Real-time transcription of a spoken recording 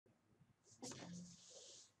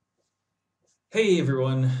Hey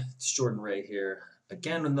everyone, it's Jordan Ray here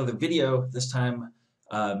again with another video, this time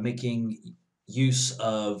making use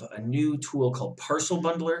of a new tool called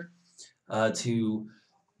Parcel-bundler to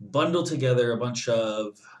bundle together a bunch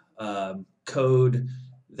of code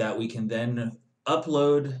that we can then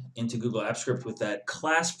upload into Google Apps Script with that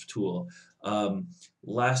CLASP tool. Um,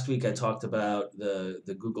 Last week I talked about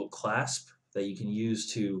the Google CLASP that you can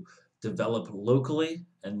use to develop locally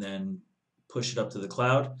and then push it up to the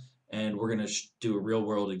cloud. And we're going to do a real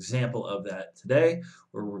world example of that today,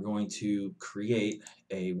 where we're going to create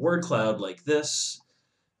a word cloud like this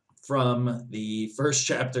from the first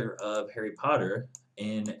chapter of Harry Potter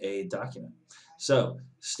in a document. So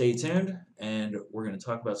stay tuned, and we're going to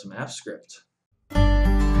talk about some app script.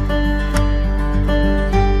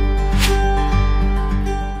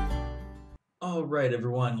 All right,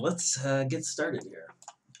 everyone, let's get started here.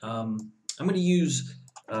 I'm going to use,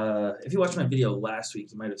 if you watched my video last week,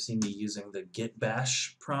 you might have seen me using the git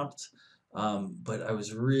bash prompt, but I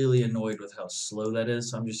was really annoyed with how slow that is,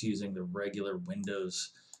 so I'm just using the regular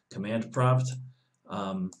Windows command prompt.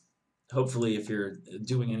 Hopefully, if you're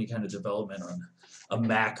doing any kind of development on a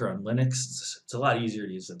Mac or on Linux, it's a lot easier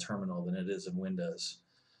to use the terminal than it is in Windows.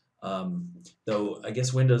 Though I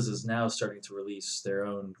guess Windows is now starting to release their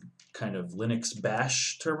own kind of Linux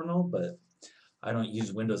bash terminal, but I don't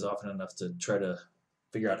use Windows often enough to try to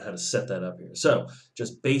figure out how to set that up here. So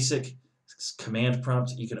just basic command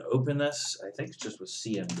prompt. You can open this, I think it's just with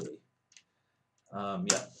CMD.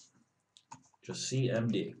 Yeah, just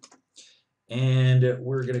CMD. And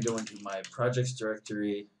we're going to go into my projects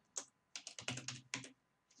directory,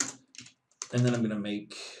 and then I'm going to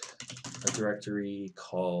make a directory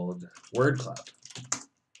called Wordcloud.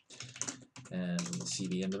 And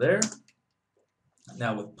CD into there.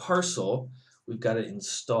 Now with Parcel, we've got to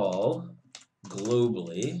install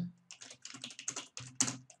globally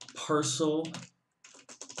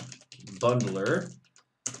Parcel-bundler.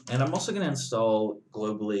 And I'm also going to install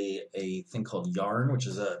globally a thing called Yarn, which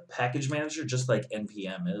is a package manager, just like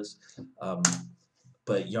NPM is.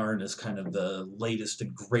 But Yarn is kind of the latest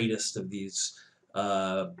and greatest of these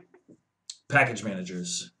package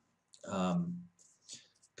managers. Kind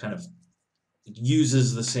of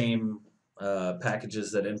uses the same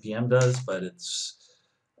packages that NPM does, but it's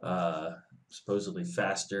supposedly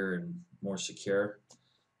faster and more secure.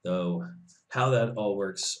 Though how that all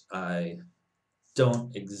works, I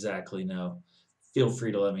don't exactly know. Feel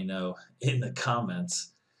free to let me know in the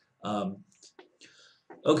comments. Okay,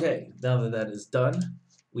 now that that is done,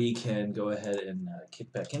 we can go ahead and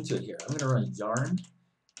kick back into it here. I'm going to run yarn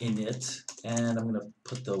init, and I'm going to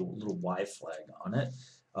put the little Y flag on it.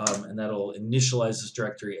 And that'll initialize this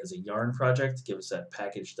directory as a yarn project, give us that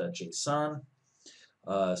package.json,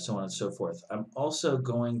 so on and so forth. I'm also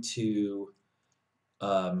going to,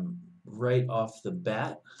 right off the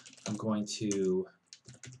bat, I'm going to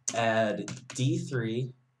add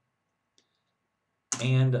D3,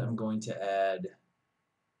 and I'm going to add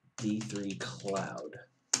D3 Cloud.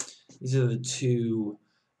 These are the two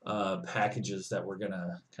packages that we're going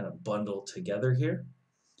to kind of bundle together here.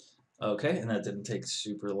 Okay, and that didn't take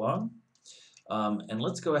super long. And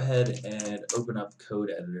let's go ahead and open up Code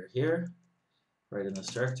Editor here, right in this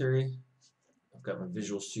directory. I've got my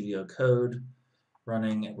Visual Studio Code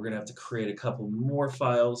running. We're going to have to create a couple more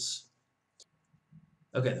files.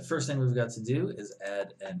 Okay, the first thing we've got to do is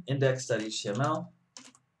add an index.html.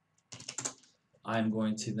 I'm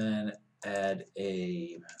going to then add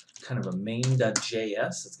a kind of a main.js.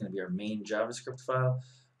 That's going to be our main JavaScript file.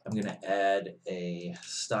 I'm going to add a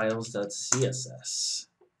styles.css.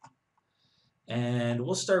 And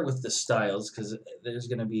we'll start with the styles because there's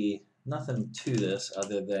going to be nothing to this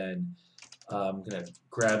other than I'm going to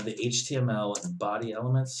grab the HTML and body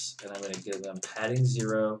elements, and I'm going to give them padding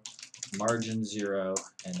 0, margin 0,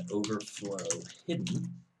 and overflow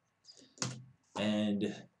hidden.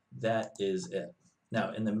 And that is it.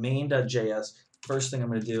 Now, in the main.js, first thing I'm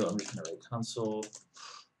going to do, I'm just going to write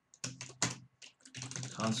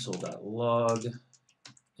console.log,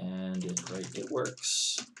 and it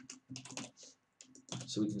works.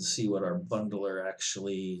 So we can see what our bundler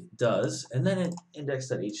actually does. And then in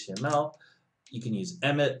index.html, you can use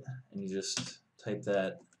emmet, and you just type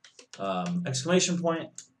that exclamation point,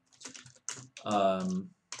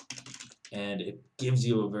 and it gives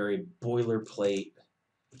you a very boilerplate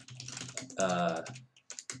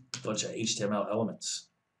bunch of HTML elements.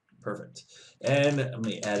 Perfect. And I'm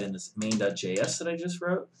going to add in this main.js that I just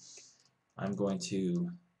wrote. I'm going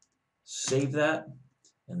to save that,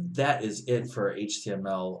 and that is it for our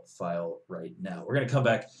HTML file right now. We're going to come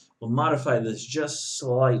back. We'll modify this just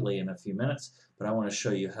slightly in a few minutes, but I want to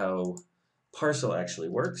show you how Parcel actually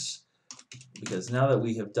works. because now that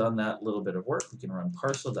we have done that little bit of work, we can run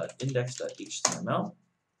parcel.index.html.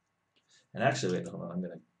 And actually, wait, hold on, I'm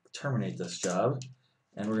going to terminate this job,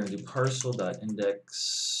 and we're going to do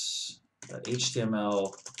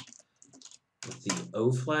parcel.index.html with the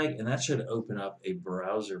O flag, and that should open up a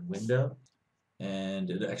browser window. And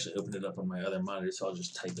it actually opened it up on my other monitor, so I'll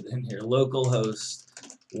just type it in here. Localhost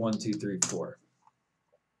 1234.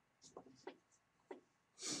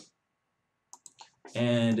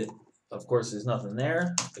 And of course, there's nothing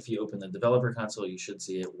there. If you open the developer console, you should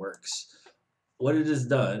see it works. What it has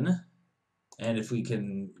done, and if we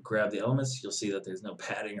can grab the elements, you'll see that there's no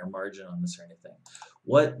padding or margin on this or anything.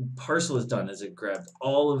 What Parcel has done is it grabbed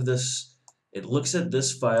all of this. It looks at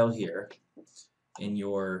this file here in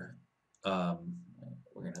your, we're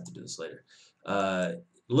going to have to do this later. It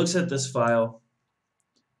looks at this file,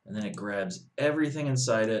 and then it grabs everything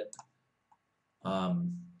inside it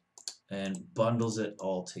and bundles it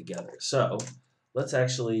all together. So let's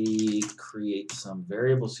actually create some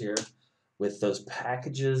variables here with those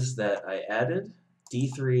packages that I added,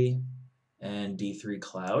 D3 and D3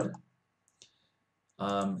 Cloud.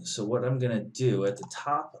 So what I'm going to do at the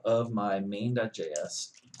top of my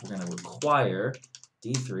main.js, we're going to require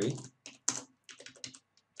D3.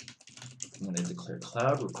 I'm going to declare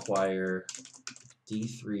cloud, require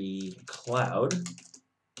D3 Cloud,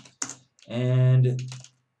 and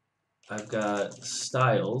I've got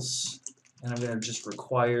styles, and I'm going to just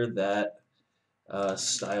require that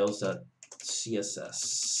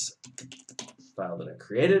styles.css file that I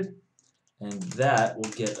created, and that will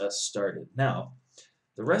get us started. Now,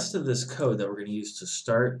 the rest of this code that we're going to use to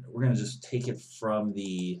start, we're going to just take it from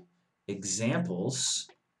the examples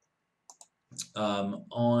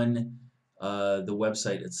on the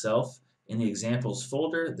website itself. In the examples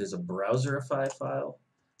folder, there's a browserify file.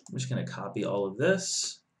 I'm just going to copy all of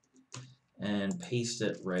this and paste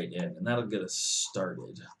it right in, and that'll get us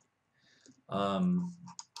started.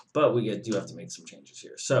 But we do have to make some changes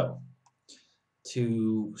here. So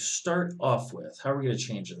to start off with, how are we going to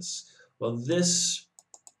change this? Well, this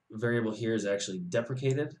variable here is actually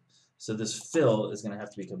deprecated, so this fill is going to have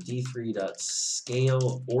to become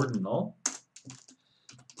d3.scaleOrdinal,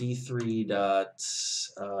 d3.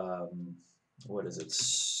 What is it?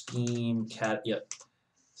 Scheme cat. Yep.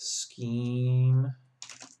 Scheme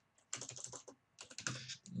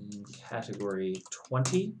category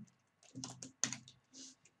 20.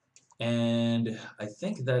 And I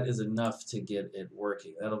think that is enough to get it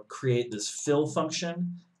working. That'll create this fill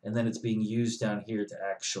function, and then it's being used down here to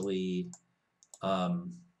actually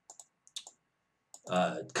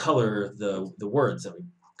color the words that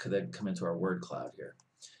come into our word cloud here.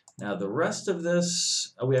 Now the rest of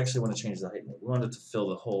this, we actually want to change the height. We want it to fill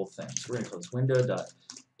the whole thing. So we're going to call this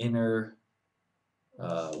window.inner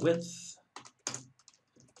width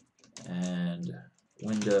and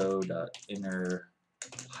window.inner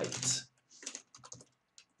height.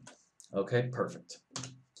 Okay, perfect.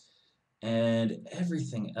 And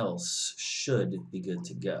everything else should be good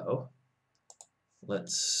to go.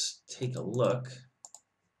 Let's take a look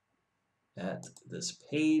at this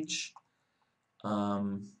page.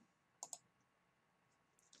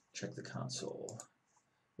 Check the console.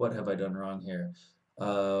 What have I done wrong here?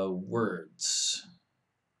 Words.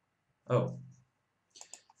 Oh.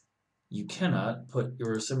 You cannot put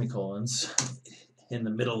your semicolons in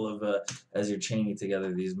the middle of as you're chaining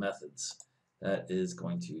together these methods. That is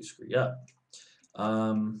going to screw you up.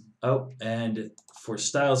 Oh, and for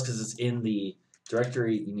styles, because it's in the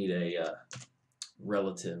directory, you need a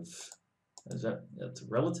relative. That's a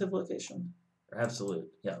relative location or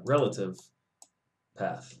absolute? Yeah, relative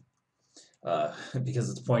path. Because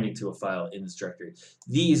it's pointing to a file in this directory.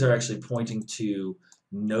 These are actually pointing to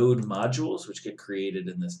node modules, which get created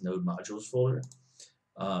in this node modules folder.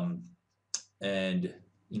 And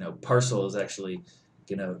Parcel is actually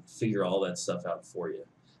going to figure all that stuff out for you.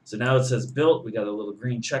 So now it says built. We got a little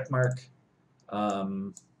green check mark.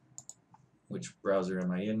 Which browser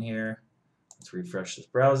am I in here? Let's refresh this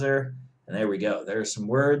browser. And there we go. There are some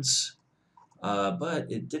words.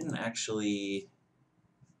 But it didn't actually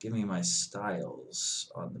give me my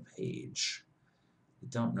styles on the page. I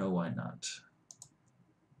don't know why not.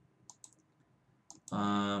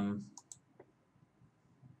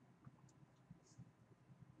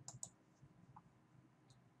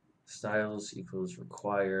 Styles equals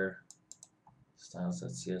require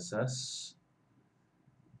styles.css.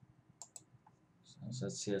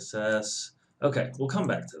 Styles.css. Okay, we'll come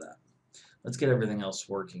back to that. Let's get everything else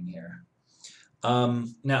working here.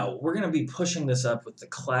 Now, we're going to be pushing this up with the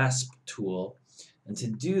CLASP tool. And to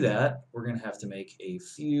do that, we're going to have to make a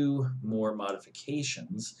few more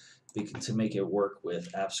modifications to make it work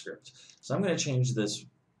with AppScript. So I'm going to change this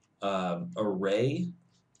array.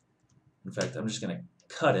 In fact, I'm just going to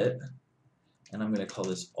cut it, and I'm going to call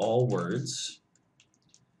this all words.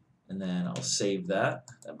 And then I'll save that.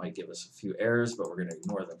 That might give us a few errors, but we're going to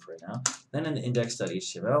ignore them for right now. Then in the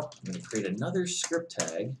index.html, I'm going to create another script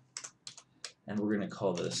tag, and we're going to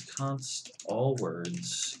call this const all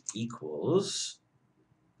words equals,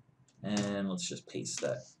 and let's just paste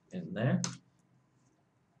that in there.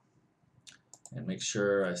 And make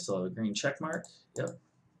sure I still have a green check mark. Yep.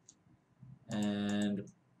 And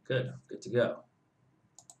good to go.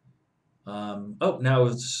 Oh, now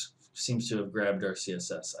it seems to have grabbed our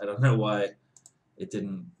CSS. I don't know why it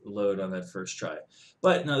didn't load on that first try.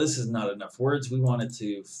 But no, this is not enough words. We wanted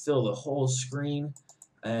to fill the whole screen,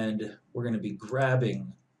 and we're going to be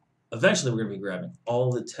grabbing, eventually we're going to be grabbing all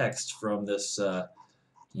the text from this,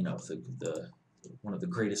 you know, one of the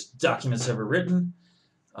greatest documents ever written.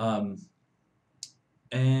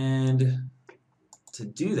 And to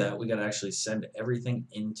do that, we got to actually send everything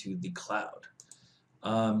into the cloud.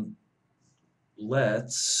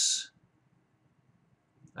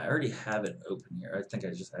 I already have it open here. I think I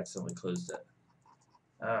just accidentally closed it.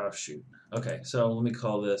 Oh, shoot. Okay, so let me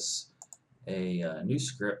call this a new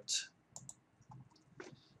script,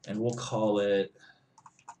 and we'll call it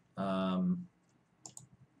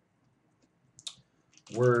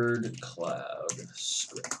Wordcloud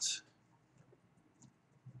script.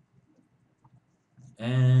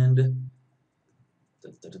 And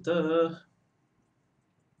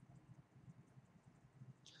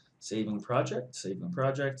saving project,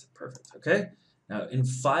 perfect. Okay, now in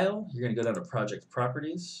File, you're going to go down to Project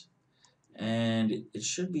Properties, and it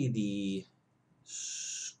should be the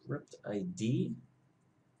script ID.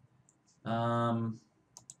 Yeah,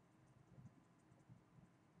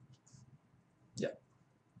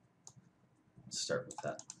 let's start with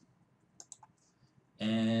that.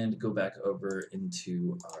 And go back over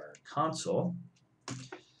into our console.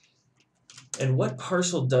 And what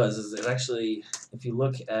Parcel does is it actually, if you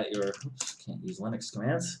look at your, oops, can't use Linux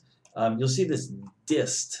commands, you'll see this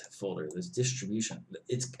dist folder, this distribution.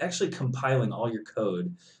 It's actually compiling all your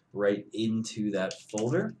code right into that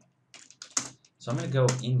folder. So I'm going to go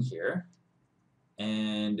in here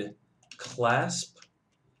and CLASP.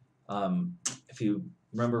 If you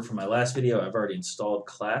remember from my last video, I've already installed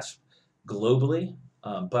CLASP globally,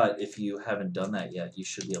 but if you haven't done that yet, you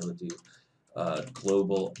should be able to do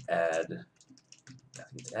global add, I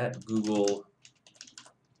think it's at Google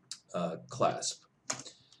CLASP,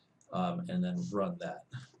 and then run that.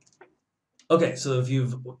 Okay, so if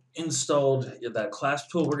you've installed that CLASP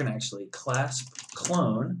tool, we're going to actually CLASP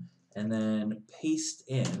clone and then paste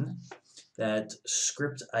in that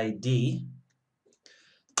script ID.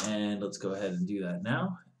 And let's go ahead and do that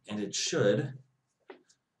now. And it should,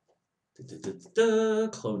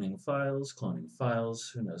 cloning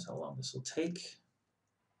files, who knows how long this will take.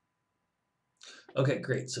 Okay,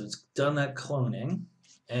 great, so it's done that cloning.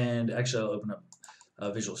 And actually I'll open up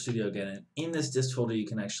Visual Studio again. And in this dist folder you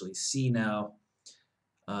can actually see now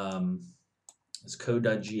this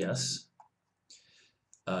code.js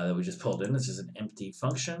that we just pulled in. This is an empty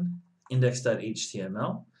function,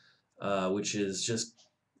 index.html, which is just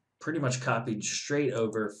pretty much copied straight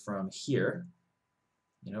over from here,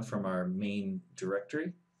 you know, from our main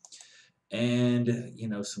directory, and you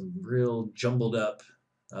know, some real jumbled up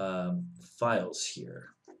files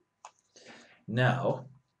here. Now,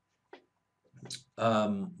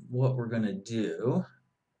 what we're going to do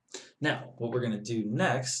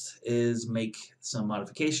next is make some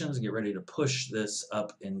modifications and get ready to push this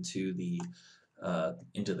up into the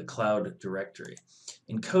cloud directory.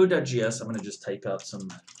 In code.js, I'm going to just type out some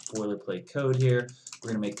boilerplate code here. We're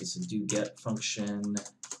going to make this a doGet function,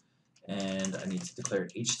 and I need to declare an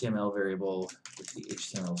HTML variable with the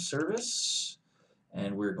HTML service,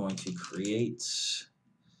 and we're going to create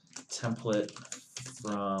template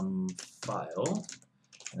from file,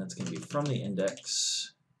 and that's going to be from the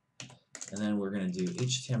index, and then we're going to do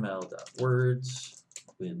html.words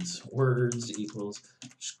with words equals,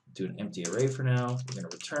 just do an empty array for now. We're going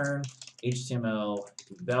to return HTML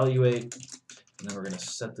evaluate, and then we're going to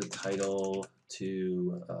set the title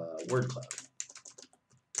to Wordcloud.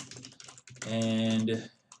 And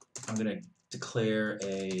I'm going to declare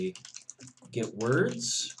a get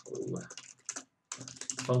words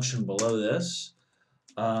function below this,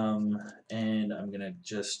 and I'm going to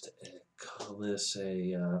just call this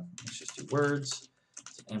a, let's just do words,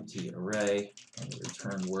 it's an empty array, and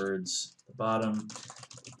return words at the bottom.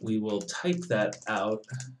 We will type that out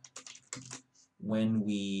when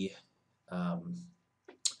we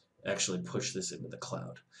actually push this into the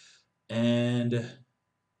cloud. And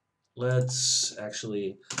let's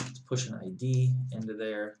push an ID into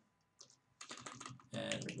there,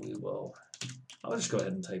 and I'll just go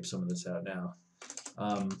ahead and type some of this out now.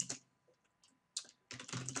 I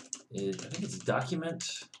think it's document.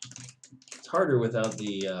 It's harder without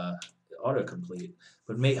the autocomplete,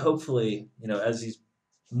 but hopefully, as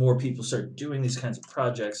more people start doing these kinds of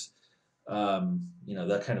projects,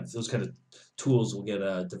 those kind of tools will get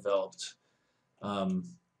developed.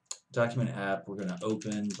 Document app, we're going to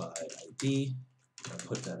open by ID. We're going to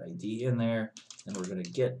put that ID in there, and we're going to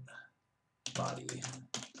get body.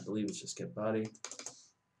 I believe it's just get body.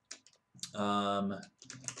 And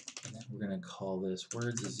then we're going to call this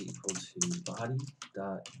words is equal to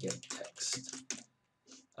body.getText.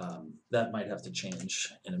 That might have to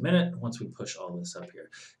change in a minute once we push all this up here.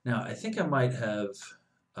 Now, I think I might have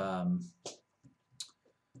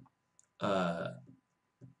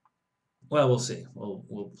well, we'll see.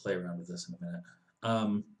 We'll play around with this in a minute.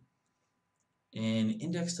 In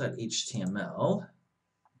index.html,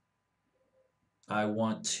 I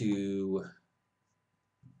want to.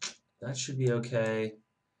 That should be okay.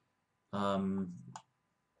 Oh,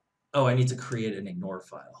 I need to create an ignore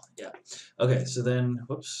file. Yeah. Okay, so then,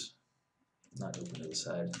 whoops, not open to the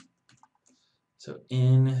side. So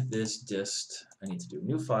in this dist, I need to do a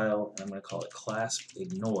new file, and I'm going to call it CLASP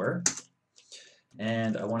ignore.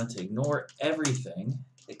 And I want it to ignore everything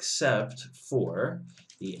except for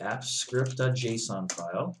the appscript.json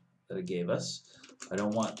file that it gave us. I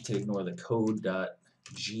don't want to ignore the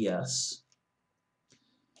code.gs.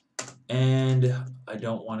 And I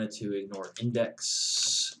don't want it to ignore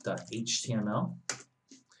index.html.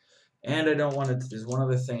 And I don't want it to, there's one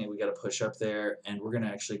other thing that we got to push up there, and we're going to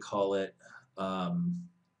actually call it,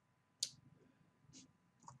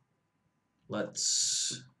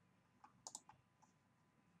 let's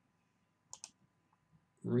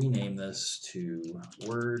rename this to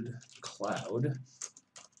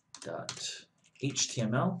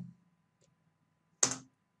wordcloud.html.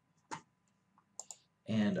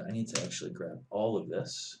 And I need to actually grab all of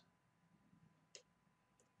this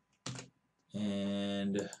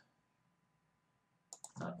and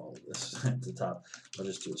not all of this at the top. I'll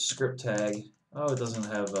just do a script tag. Oh, it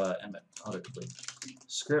doesn't have autocomplete.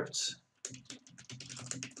 Script.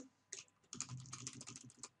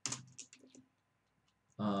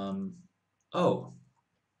 Oh.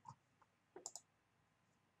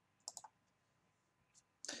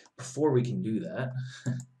 Before we can do that,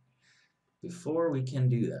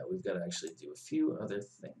 we've got to actually do a few other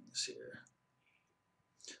things here.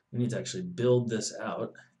 We need to actually build this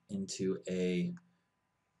out into a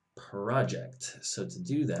project. So to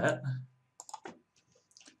do that,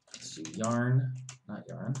 let's do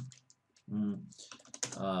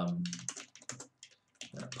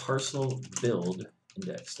parcel build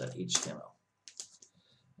index.html.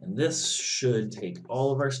 And this should take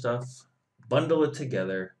all of our stuff, bundle it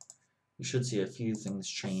together. You should see a few things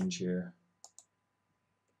change here.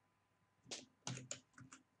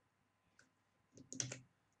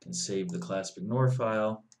 Can save the CLASP ignore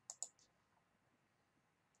file.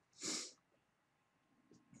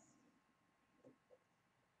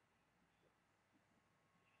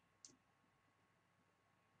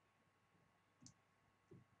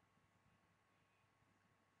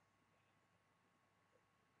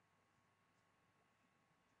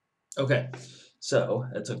 Okay, so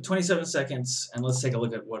that took 27 seconds, and let's take a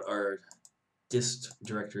look at what our dist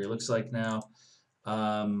directory looks like now.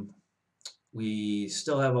 We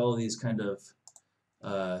still have all of these kind of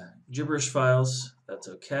gibberish files. That's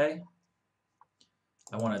okay.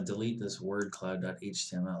 I want to delete this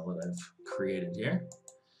wordcloud.html that I've created here.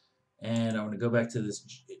 And I want to go back to this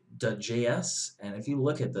 .js, and if you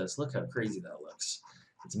look at this, look how crazy that looks.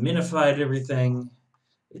 It's minified everything.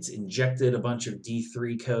 It's injected a bunch of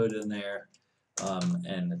D3 code in there,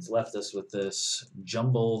 and it's left us with this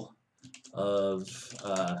jumble of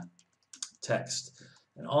text.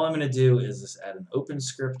 And all I'm going to do is just add an open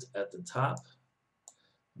script at the top.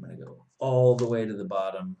 I'm going to go all the way to the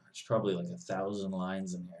bottom. There's probably like 1,000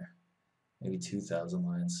 lines in here, maybe 2,000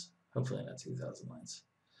 lines. Hopefully not 2,000 lines.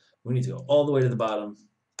 We need to go all the way to the bottom,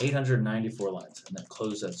 894 lines, and then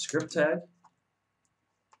close that script tag.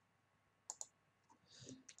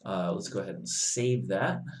 Let's go ahead and save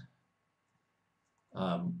that.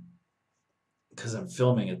 Because I'm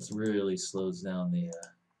filming, it really slows down the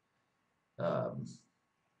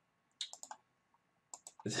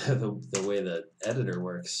the way the editor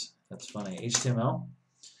works. That's funny. HTML.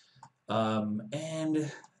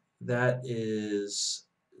 And that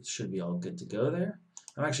should be all good to go there.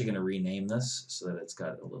 I'm actually going to rename this so that it's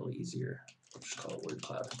got a little easier. I'll just call it word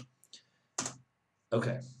cloud.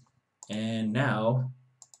 Okay. And now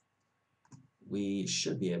we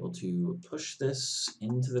should be able to push this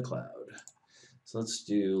into the cloud. So let's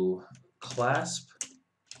do CLASP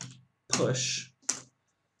push.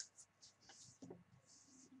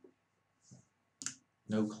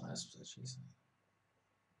 No clasps, actually.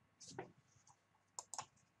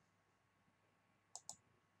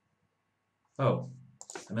 Oh,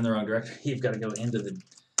 I'm in the wrong directory. You've got to go into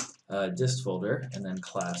the dist folder and then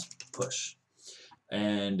CLASP push.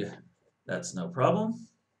 And that's no problem.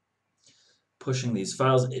 Pushing these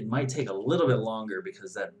files, it might take a little bit longer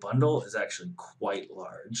because that bundle is actually quite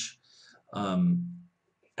large.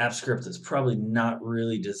 AppScript is probably not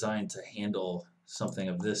really designed to handle something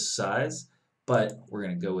of this size, but we're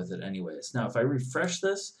going to go with it anyways. Now, if I refresh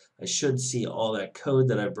this, I should see all that code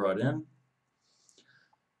that I brought in.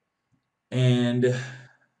 And,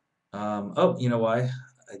 oh, you know why?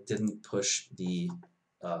 I didn't push the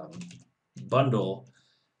bundle.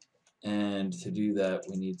 And to do that,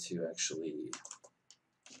 we need to actually,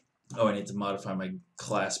 I need to modify my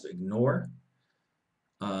CLASP ignore.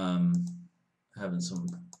 Having some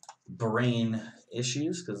brain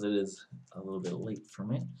issues because it is a little bit late for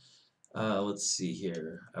me. Let's see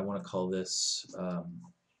here. I want to call this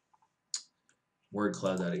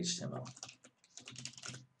Wordcloud.html.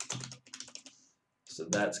 So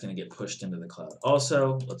that's going to get pushed into the cloud.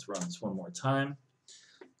 Also, let's run this one more time.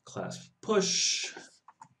 CLASP push.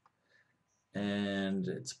 And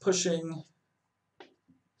it's pushing.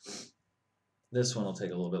 This one will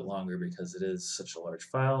take a little bit longer because it is such a large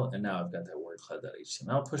file. And now I've got that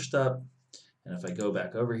Wordcloud.html pushed up. And if I go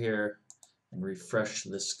back over here and refresh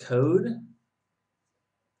this code,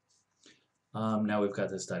 now we've got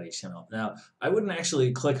this .html. Now, I wouldn't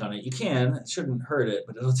actually click on it. You can. It shouldn't hurt it,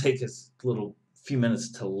 but it'll take us a little few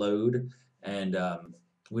minutes to load. And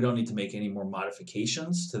we don't need to make any more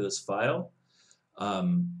modifications to this file.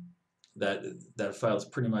 That file is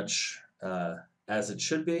pretty much as it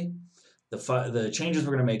should be. The changes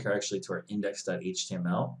we're going to make are actually to our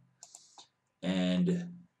index.html, and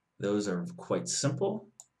those are quite simple.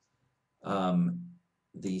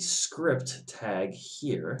 The script tag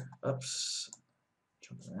here,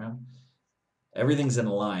 jumping around, everything's in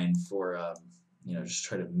line for just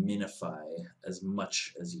try to minify as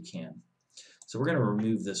much as you can. So we're going to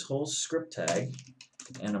remove this whole script tag,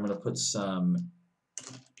 and I'm going to put some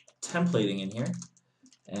templating in here,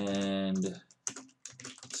 and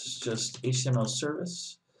it's just HTML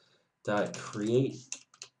service dot create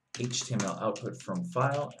HTML output from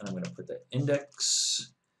file, and I'm going to put the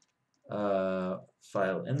index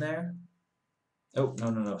file in there. Oh,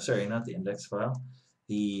 no, sorry, not the index file,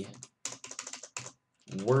 the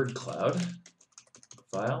Wordcloud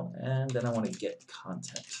file, and then I want to get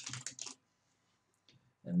content.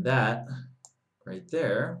 And that right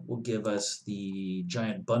there will give us the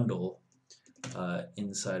giant bundle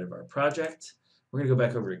inside of our project. We're going to go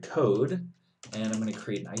back over to code, and I'm going to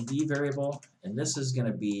create an ID variable, and this is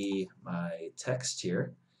going to be my text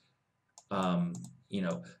here.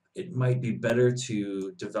 It might be better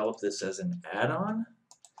to develop this as an add-on.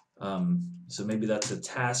 So maybe that's a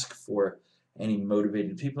task for any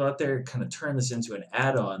motivated people out there. Kind of turn this into an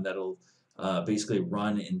add-on that'll basically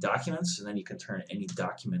run in documents, and then you can turn any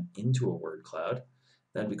document into a word cloud.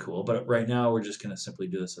 That'd be cool. But right now, we're just going to simply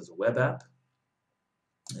do this as a web app.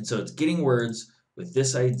 And so it's getting words with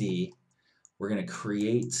this ID. We're going to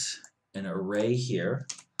create an array here.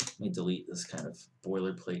 Let me delete this kind of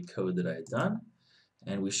boilerplate code that I had done.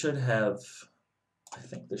 And we should have, I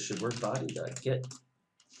think this should work, body.get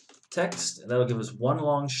text. And that'll give us one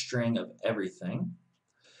long string of everything.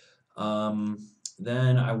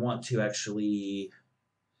 Then I want to actually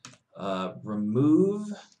remove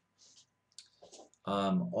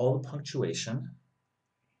all the punctuation.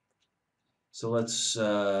 So let's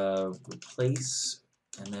replace,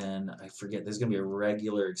 and then I forget, there's going to be a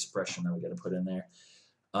regular expression that we got to put in there.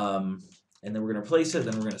 And then we're going to replace it,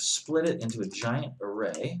 then we're going to split it into a giant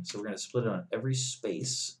array. So we're going to split it on every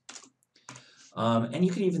space. And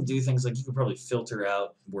you can even do things like, you could probably filter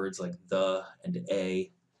out words like the and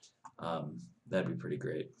a. That'd be pretty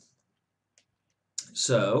great.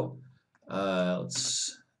 So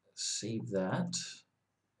let's save that.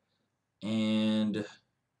 And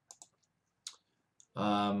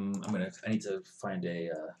I need to find a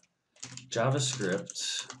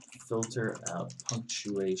JavaScript filter out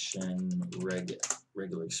punctuation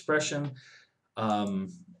regular expression.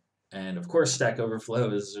 And of course, Stack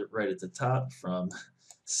Overflow is right at the top from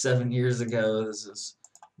 7 years ago.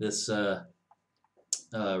 This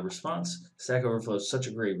response. Stack Overflow is such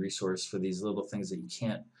a great resource for these little things that you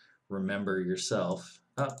can't remember yourself.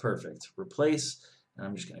 Perfect. Replace, and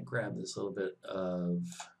I'm just going to grab this little bit of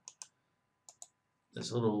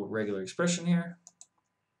this little regular expression here.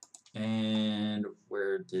 And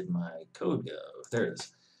where did my code go? There it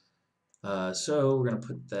is. So we're going to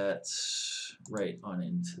put that right on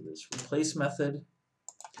into this replace method.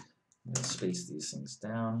 I'm going to space these things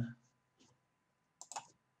down.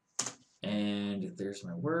 And there's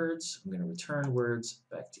my words. I'm going to return words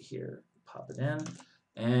back to here, pop it in,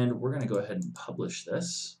 and we're going to go ahead and publish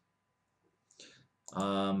this.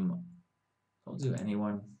 I'll do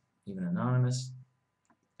anyone, even anonymous,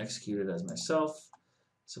 execute it as myself.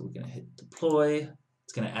 So we're going to hit deploy.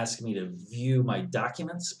 It's going to ask me to view my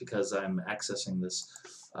documents because I'm accessing this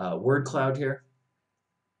Wordcloud here.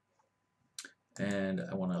 And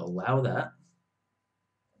I want to allow that.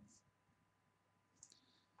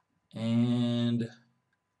 And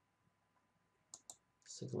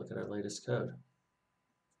let's take a look at our latest code.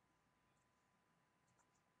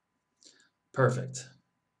 Perfect.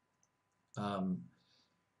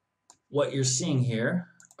 What you're seeing here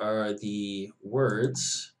are the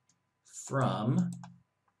words from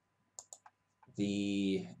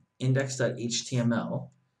the index.html.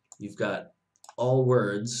 You've got all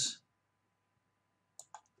words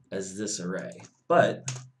as this array, but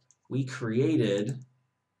we created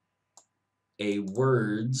a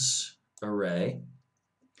words array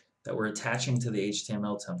that we're attaching to the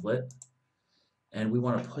HTML template, and we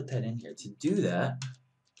want to put that in here. To do that,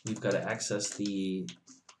 we've got to access this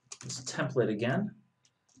template again,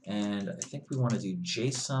 and I think we want to do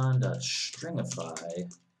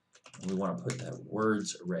json.stringify, and we want to put that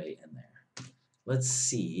words array in there. Let's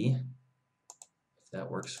see if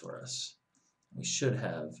that works for us. We should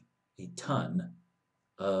have a ton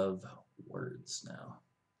of words now.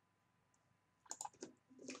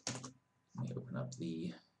 Let me open up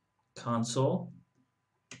the console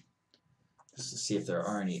just to see if there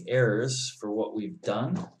are any errors for what we've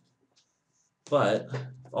done. But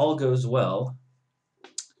if all goes well,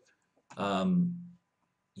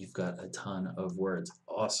 you've got a ton of words.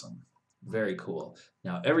 Awesome. Very cool.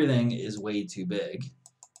 Now everything is way too big,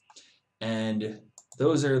 and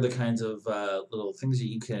those are the kinds of little things that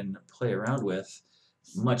you can play around with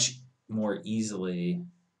much more easily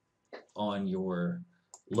on your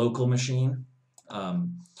local machine.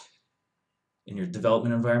 In your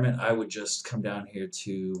development environment, I would just come down here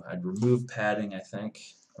to, I'd remove padding, I think,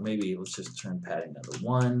 or maybe let's just turn padding down to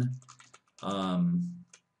 1. I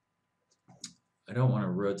don't want to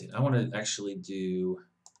rotate. I want to actually do,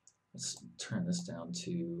 let's turn this down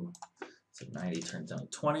to, it's at 90, turn it down to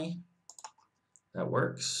 20. That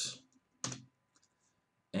works.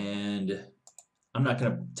 And I'm not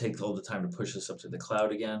going to take all the time to push this up to the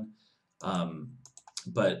cloud again,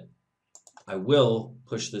 but I will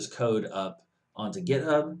push this code up onto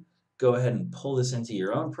GitHub. Go ahead and pull this into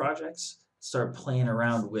your own projects. Start playing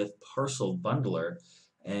around with Parcel-bundler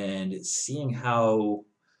and seeing how,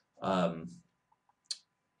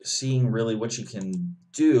 seeing really what you can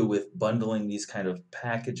do with bundling these kind of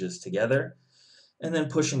packages together, and then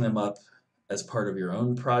pushing them up as part of your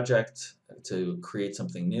own project to create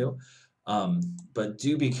something new. But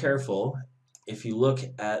do be careful. If you look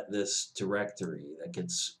at this directory that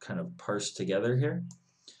gets kind of parsed together here,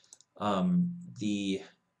 the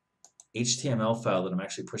HTML file that I'm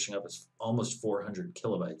actually pushing up is almost 400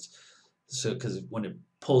 kilobytes. So, because when it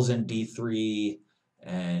pulls in D3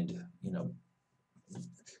 and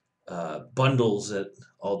bundles it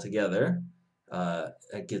all together,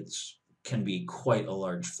 it can be quite a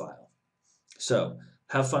large file. So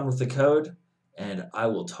have fun with the code, and I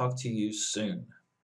will talk to you soon.